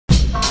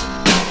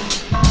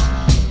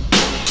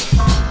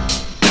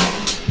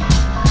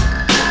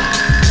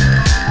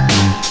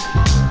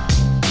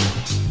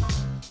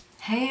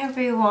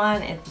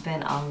everyone, it's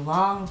been a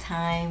long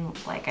time,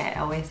 like I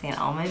always say in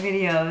all my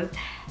videos,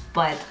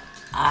 but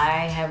I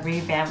have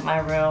revamped my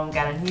room,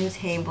 got a new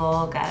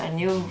table, got a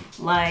new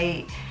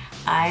light.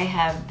 I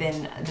have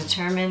been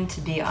determined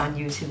to be on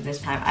YouTube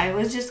this time. I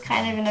was just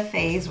kind of in a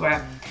phase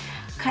where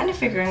kind of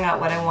figuring out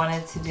what I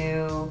wanted to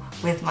do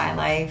with my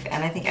life,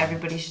 and I think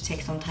everybody should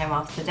take some time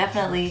off to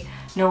definitely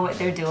know what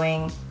they're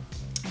doing.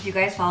 If you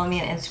guys follow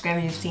me on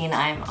Instagram, you've seen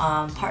I'm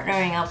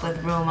partnering up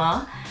with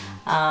Ruma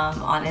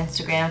on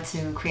Instagram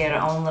to create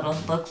our own little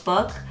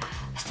lookbook,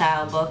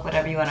 style book,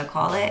 whatever you want to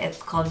call it. It's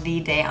called Vie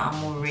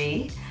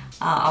d'Amourie.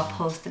 I'll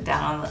post it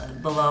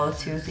down below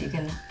too, so you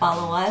can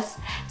follow us,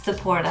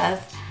 support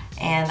us,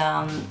 and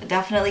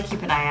definitely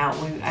keep an eye out.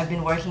 I've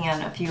been working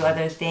on a few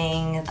other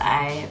things.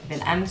 I've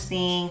been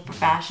emceeing for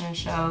fashion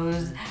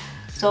shows,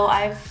 so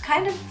I've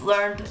kind of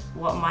learned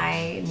what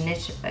my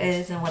niche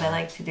is and what I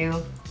like to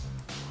do.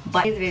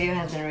 But this video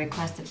has been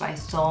requested by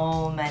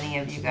so many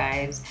of you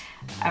guys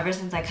ever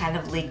since I kind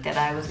of leaked that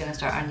I was going to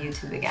start on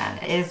YouTube again.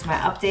 It is my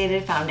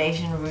updated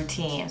foundation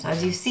routine. So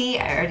as you see,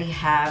 I already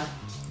have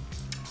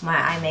my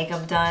eye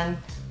makeup done.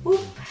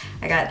 Whoop,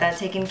 I got that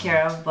taken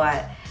care of,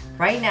 but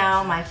right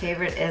now my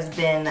favorite has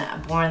been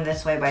Born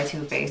This Way by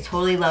Too Faced.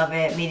 Totally love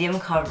it. Medium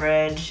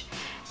coverage.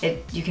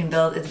 You can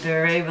build, it's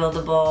very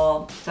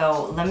buildable.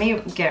 So let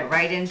me get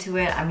right into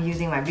it. I'm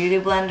using my beauty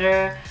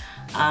blender.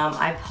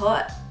 I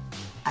put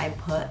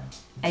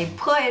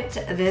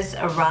this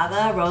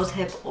Radha Rose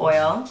Hip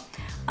oil.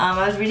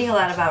 I was reading a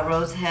lot about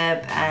rose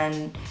hip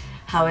and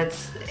how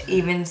it's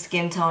even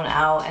skin tone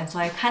out, and so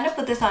I kind of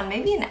put this on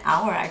maybe an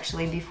hour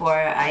actually before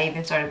I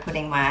even started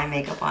putting my eye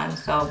makeup on.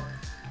 So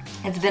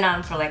it's been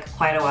on for like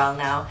quite a while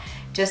now,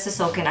 just to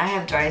soak in. I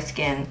have dry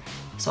skin,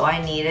 so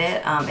I need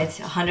it. It's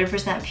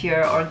 100%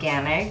 pure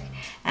organic,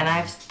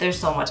 and there's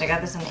so much. I got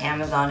this on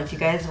Amazon. If you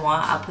guys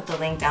want, I'll put the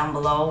link down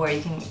below where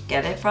you can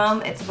get it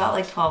from. It's about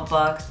like 12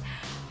 bucks.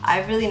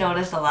 I've really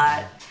noticed a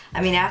lot. I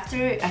mean, I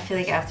feel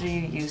like after you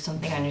use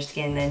something on your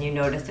skin, then you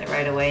notice it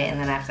right away, and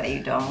then after that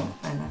you don't,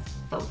 and that's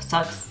the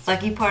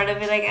sucky part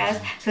of it, I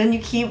guess. So then you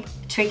keep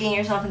tricking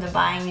yourself into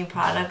buying new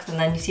products, and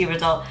then you see a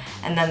result,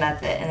 and then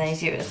that's it, and then you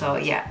see it. So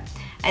yeah.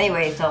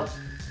 Anyway, so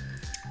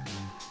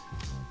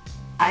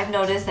I've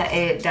noticed that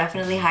it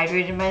definitely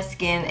hydrated my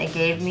skin. It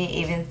gave me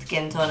even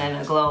skin tone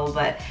and a glow,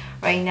 but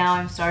right now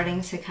I'm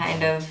starting to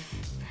kind of,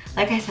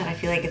 like I said, I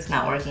feel like it's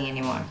not working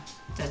anymore.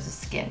 Just the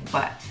skin,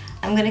 but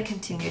I'm gonna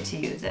continue to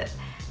use it.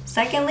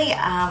 Secondly,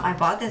 I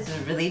bought this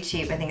really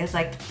cheap. I think it's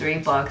like 3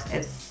 bucks.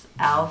 It's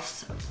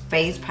e.l.f.'s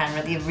face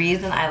primer. The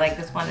reason I like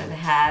this one is it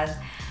has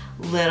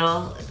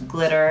little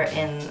glitter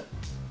in,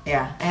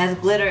 yeah, it has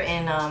glitter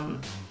in,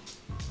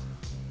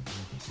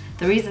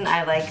 the reason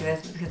I like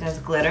this is because it has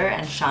glitter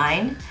and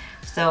shine.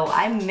 So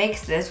I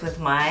mixed this with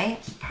my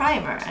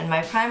primer, and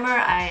my primer,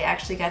 I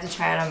actually got to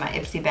try it on my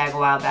Ipsy bag a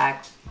while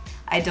back.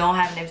 I don't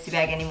have an Ipsy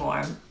bag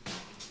anymore.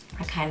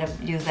 I kind of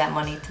use that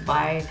money to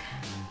buy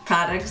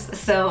products.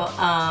 So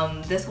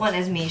this one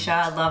is Missha.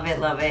 I love it,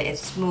 love it.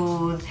 It's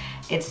smooth,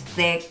 it's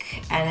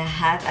thick, and it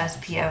has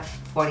SPF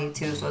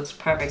 42, so it's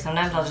perfect.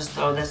 Sometimes I'll just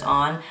throw this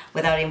on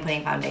without even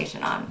putting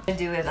foundation on. What I'm gonna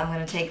do is I'm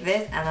gonna take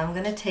this, and I'm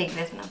gonna take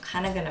this, and I'm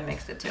kind of gonna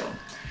mix the two,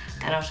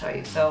 and I'll show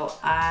you. So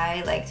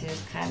I like to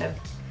just kind of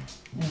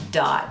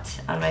dot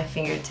on my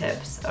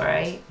fingertips, all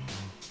right?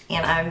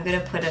 And I'm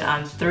gonna put it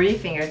on 3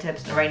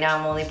 fingertips, and right now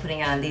I'm only putting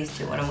it on these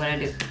 2. What I'm gonna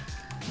do,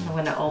 I'm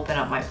gonna open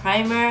up my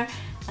primer,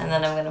 and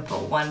then I'm gonna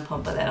put 1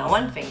 pump of that on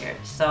 1 finger.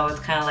 So it's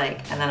kind of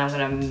like, and then I'm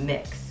gonna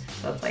mix.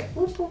 So it's like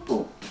whoop, whoop,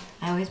 whoop.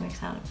 I always make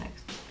sound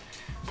effects.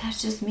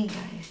 That's just me,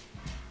 guys.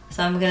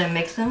 So I'm gonna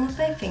mix them with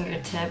my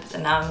fingertips,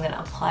 and now I'm gonna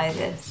apply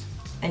this.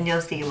 And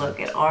you'll see,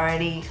 look, it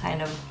already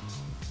kind of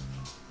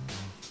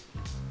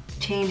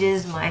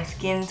changes my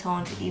skin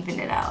tone to even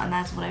it out. And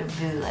that's what I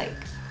really like.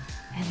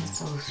 And it's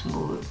so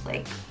smooth,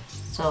 like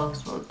so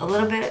smooth. A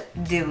little bit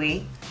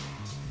dewy,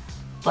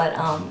 but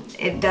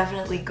it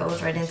definitely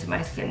goes right into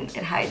my skin.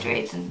 It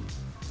hydrates, and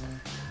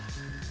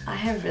I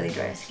have really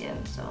dry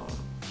skin, so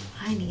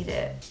I need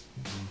it.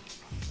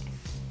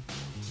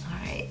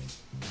 Alright.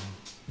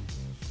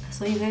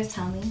 So you guys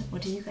tell me,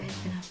 what have you guys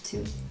been up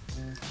to?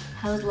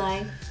 How's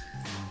life?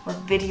 What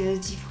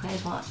videos do you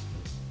guys want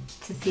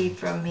to see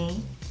from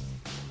me?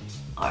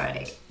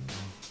 Alright.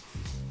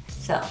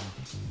 So,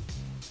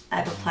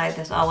 I've applied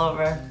this all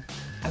over.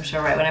 I'm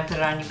sure right when I put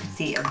it on you can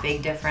see a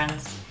big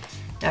difference.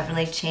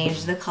 Definitely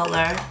changed the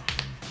color.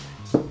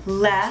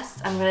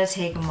 Last, I'm gonna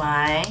take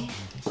my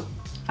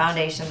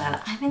foundation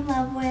that I'm in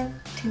love with,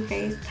 Too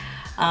Faced.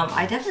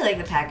 I definitely like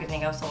the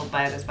packaging. I was sold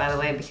by this, by the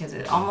way, because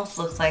it almost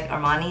looks like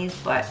Armani's,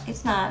 but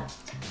it's not.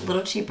 A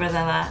little cheaper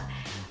than that.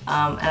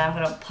 And I'm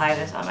gonna apply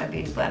this on my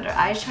beauty blender.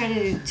 I try to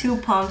do 2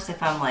 pumps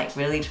if I'm like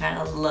really trying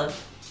to look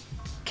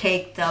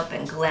caked up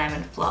and glam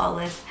and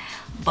flawless.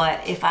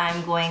 But if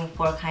I'm going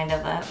for kind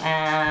of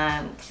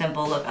a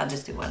simple look, I'll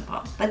just do 1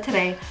 pump. But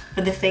today,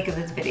 for the sake of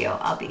this video,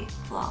 I'll be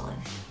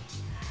flawless.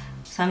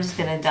 So I'm just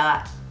gonna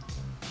dot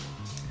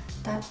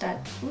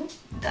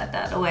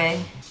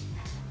away.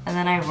 and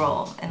then I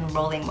roll in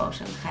rolling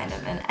motions kind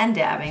of, and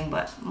dabbing,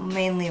 but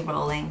mainly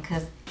rolling,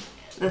 because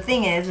the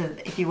thing is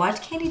if you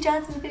watch Candy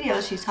Johnson's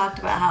videos, she's talked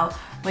about how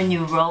when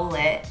you roll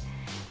it,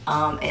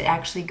 it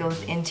actually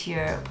goes into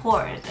your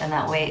pores, and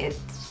that way it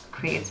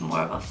creates more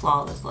of a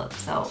flawless look.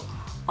 So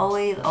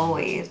always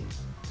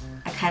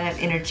I kind of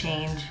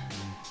interchange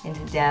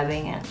into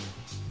dabbing and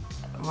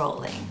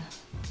rolling.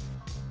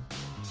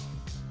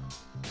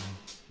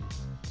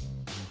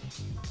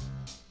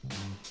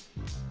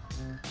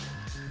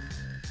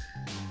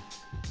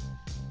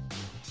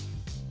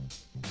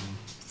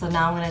 So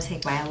now I'm gonna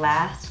take my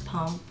last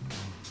pump,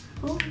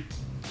 boom,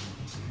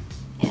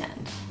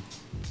 and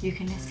you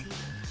can just see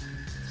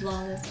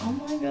flawless. Oh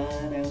my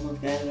god, I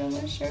almost got it on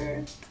my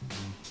shirt.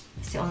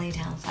 It's the only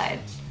downside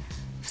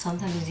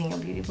sometimes using a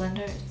beauty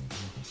blender is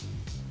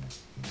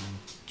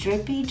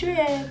drippy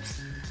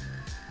drips.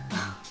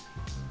 I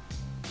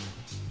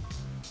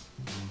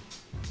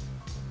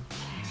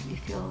already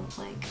feel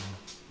like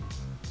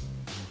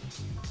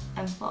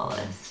I'm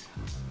flawless.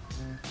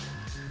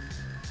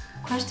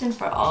 Question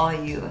for all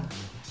you.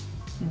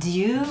 Do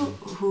you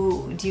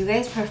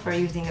guys prefer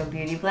using a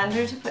beauty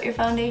blender to put your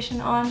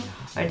foundation on,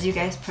 or do you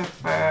guys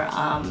prefer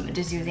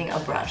just using a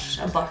brush,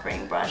 a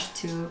buffering brush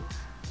to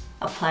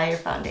apply your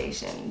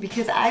foundation?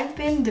 Because I've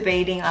been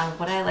debating on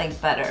what I like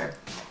better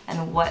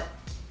and what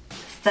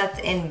sets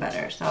in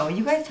better. So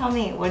you guys tell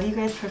me, what do you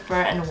guys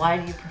prefer and why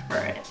do you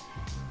prefer it?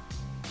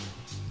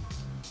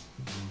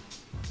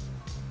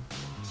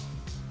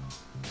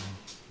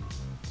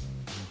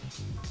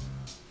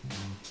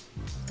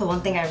 So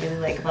one thing I really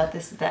like about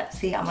this is that,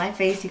 see, on my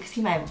face you can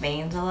see my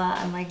veins a lot.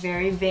 I'm like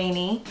very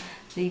veiny,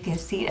 so you can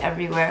see it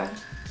everywhere.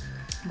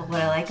 But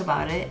what I like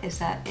about it is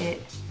that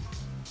it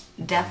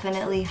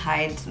definitely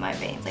hides my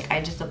veins. Like I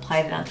just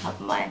applied it on top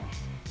of my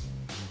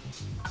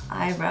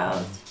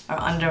eyebrows, or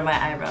under my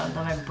eyebrows,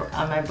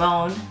 on my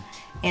bone,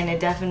 and it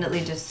definitely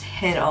just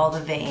hid all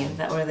the veins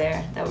that were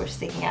there, that were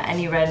sticking out.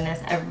 Any redness,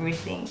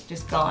 everything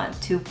just gone.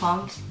 2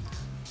 pumps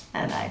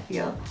and I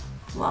feel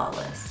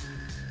flawless.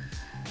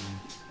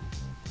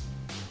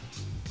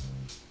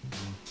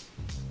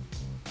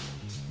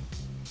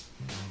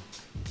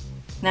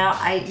 Now,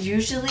 I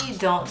usually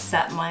don't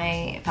set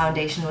my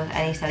foundation with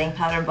any setting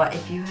powder, but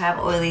if you have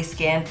oily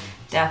skin,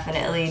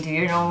 definitely do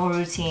your normal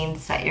routine,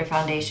 set your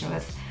foundation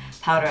with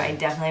powder. I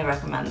definitely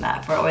recommend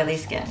that for oily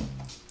skin.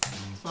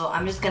 So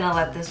I'm just gonna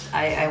let this,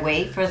 I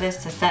wait for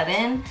this to set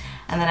in,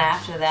 and then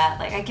after that,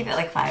 like I give it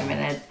like 5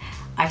 minutes,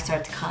 I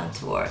start to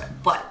contour.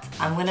 But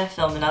I'm gonna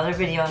film another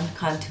video on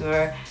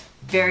contour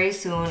very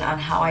soon on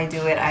how I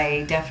do it.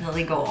 I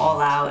definitely go all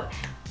out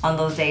on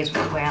those days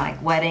when we're going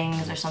like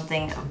weddings or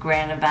something, a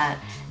grand event.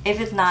 If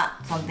it's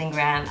not something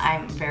grand,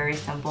 I'm a very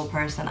simple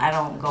person. I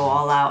don't go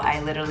all out.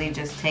 I literally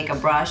just take a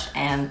brush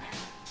and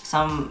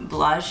some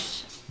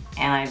blush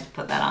and I just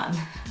put that on.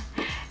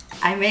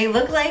 I may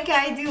look like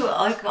I do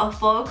like a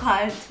full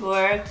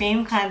contour,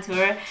 cream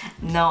contour.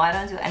 No, I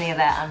don't do any of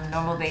that on a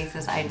normal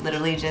basis. I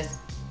literally just,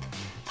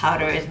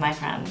 powder is my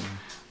friend.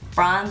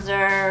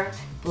 Bronzer,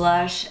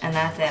 blush, and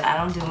that's it. I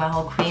don't do my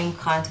whole cream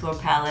contour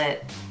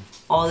palette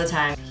all the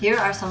time. Here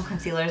are some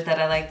concealers that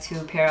I like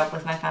to pair up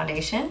with my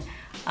foundation.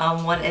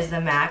 One is the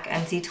MAC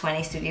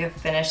NC20 Studio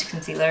Finish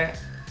Concealer,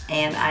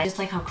 and I just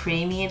like how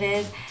creamy it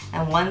is.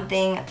 And one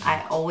thing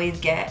I always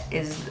get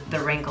is the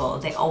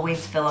wrinkles. They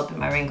always fill up in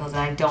my wrinkles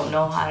and I don't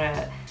know how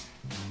to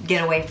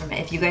get away from it.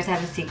 If you guys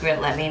have a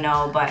secret, let me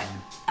know, but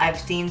I've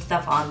seen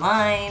stuff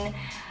online.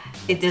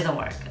 It doesn't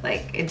work.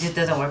 Like, it just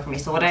doesn't work for me.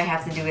 So what I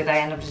have to do is I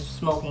end up just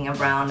smoking a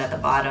brown at the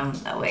bottom.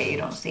 That way you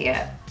don't see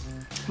it.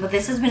 But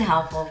this has been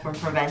helpful for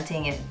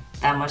preventing it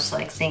that much to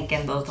like sink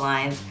in those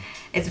lines.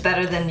 It's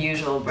better than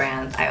usual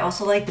brands. I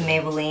also like the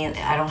Maybelline.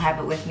 I don't have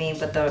it with me,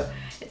 but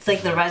it's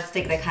like the red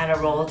stick that kind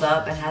of rolls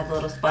up and has a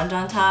little sponge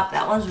on top.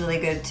 That one's really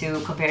good too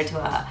compared to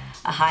a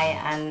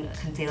high-end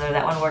concealer.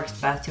 That one works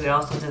best too. It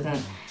also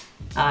doesn't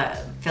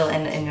fill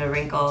in your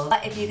wrinkles.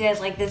 But if you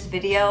guys like this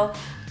video,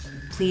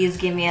 please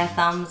give me a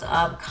thumbs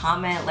up,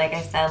 comment. Like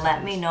I said,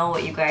 let me know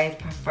what you guys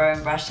prefer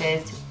in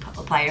brushes to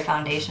apply your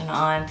foundation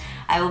on.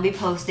 I will be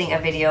posting a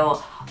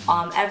video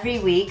every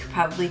week,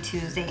 probably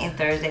Tuesday and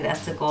Thursday.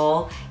 That's the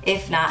goal.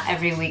 If not,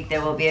 every week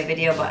there will be a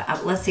video,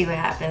 but let's see what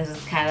happens.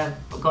 It's kind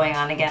of going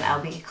on again.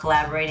 I'll be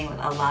collaborating with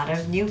a lot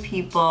of new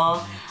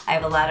people. I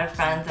have a lot of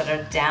friends that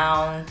are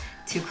down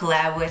to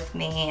collab with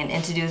me and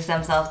introduce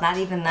themselves. Not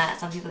even that,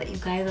 some people that you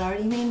guys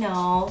already may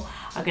know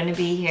are gonna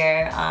be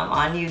here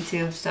on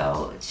YouTube,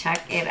 so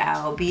check it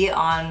out.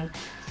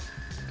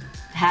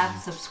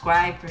 Have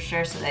subscribed for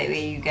sure, so that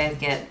way you guys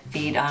get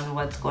feed on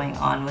what's going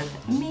on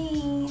with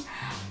me.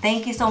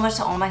 Thank you so much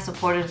to all my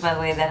supporters, by the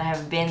way, that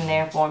have been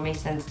there for me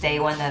since day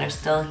one, that are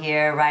still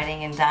here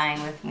riding and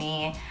dying with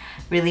me.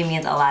 Really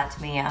means a lot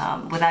to me.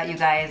 Without you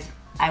guys,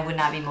 I would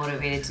not be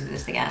motivated to do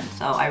this again,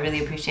 so I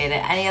really appreciate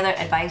it. Any other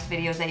advice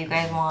videos that you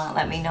guys want,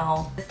 let me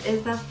know. This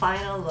is the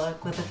final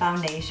look with the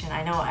foundation.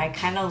 I know I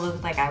kind of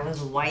looked like I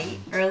was white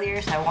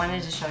earlier, so I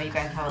wanted to show you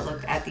guys how it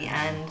looked at the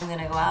end. I'm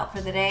gonna go out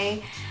for the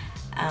day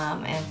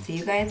and see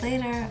you guys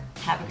later.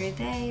 Have a great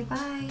day.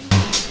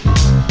 Bye.